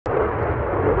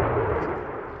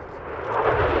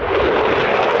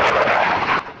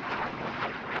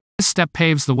step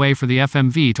paves the way for the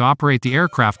FMV to operate the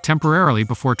aircraft temporarily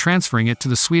before transferring it to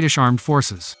the Swedish Armed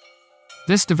Forces.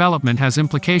 This development has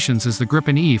implications as the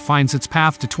Gripen E finds its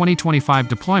path to 2025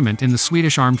 deployment in the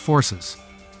Swedish Armed Forces.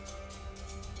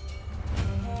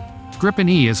 Gripen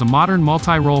E is a modern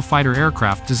multi-role fighter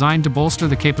aircraft designed to bolster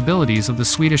the capabilities of the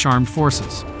Swedish Armed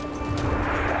Forces.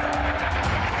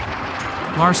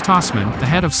 Lars Tossman, the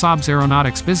head of Saab's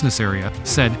aeronautics business area,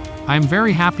 said, "I am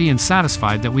very happy and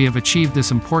satisfied that we have achieved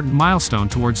this important milestone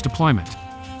towards deployment.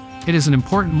 It is an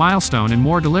important milestone and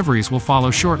more deliveries will follow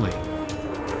shortly."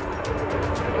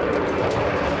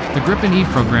 The Gripen E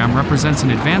program represents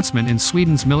an advancement in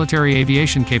Sweden's military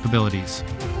aviation capabilities.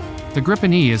 The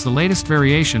Gripen E is the latest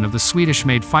variation of the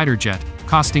Swedish-made fighter jet,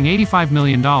 costing $85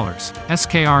 million,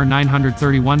 SKR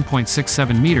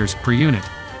 931.67 meters per unit.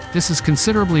 This is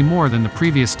considerably more than the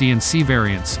previous D&C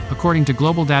variants, according to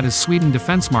Global Data's Sweden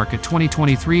Defense Market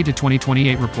 2023 to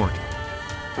 2028 report.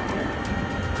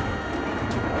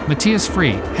 Matthias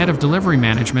Free, head of delivery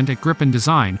management at Gripen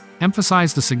Design,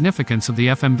 emphasized the significance of the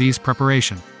FMV's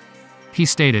preparation. He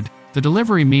stated, "The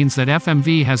delivery means that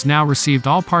FMV has now received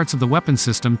all parts of the weapon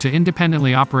system to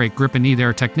independently operate Gripen E.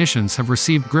 Their technicians have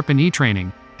received Gripen E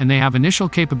training, and they have initial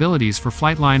capabilities for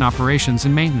flight line operations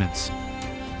and maintenance."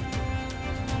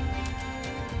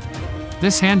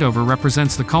 This handover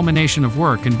represents the culmination of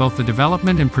work in both the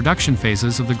development and production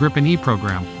phases of the Gripen E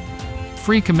program.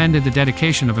 Free commended the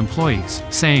dedication of employees,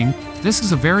 saying, "This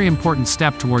is a very important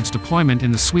step towards deployment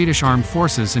in the Swedish Armed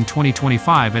Forces in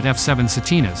 2025 at F7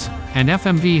 Satinas, and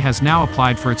FMV has now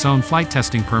applied for its own flight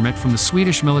testing permit from the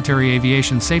Swedish Military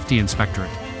Aviation Safety Inspectorate."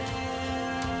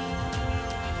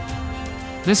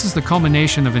 This is the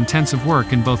culmination of intensive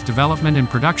work in both development and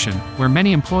production, where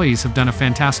many employees have done a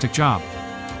fantastic job.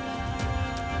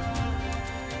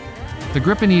 The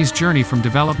Gripen E's journey from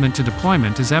development to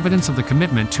deployment is evidence of the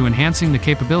commitment to enhancing the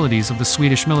capabilities of the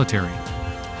Swedish military.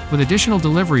 With additional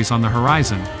deliveries on the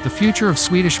horizon, the future of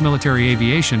Swedish military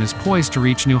aviation is poised to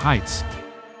reach new heights.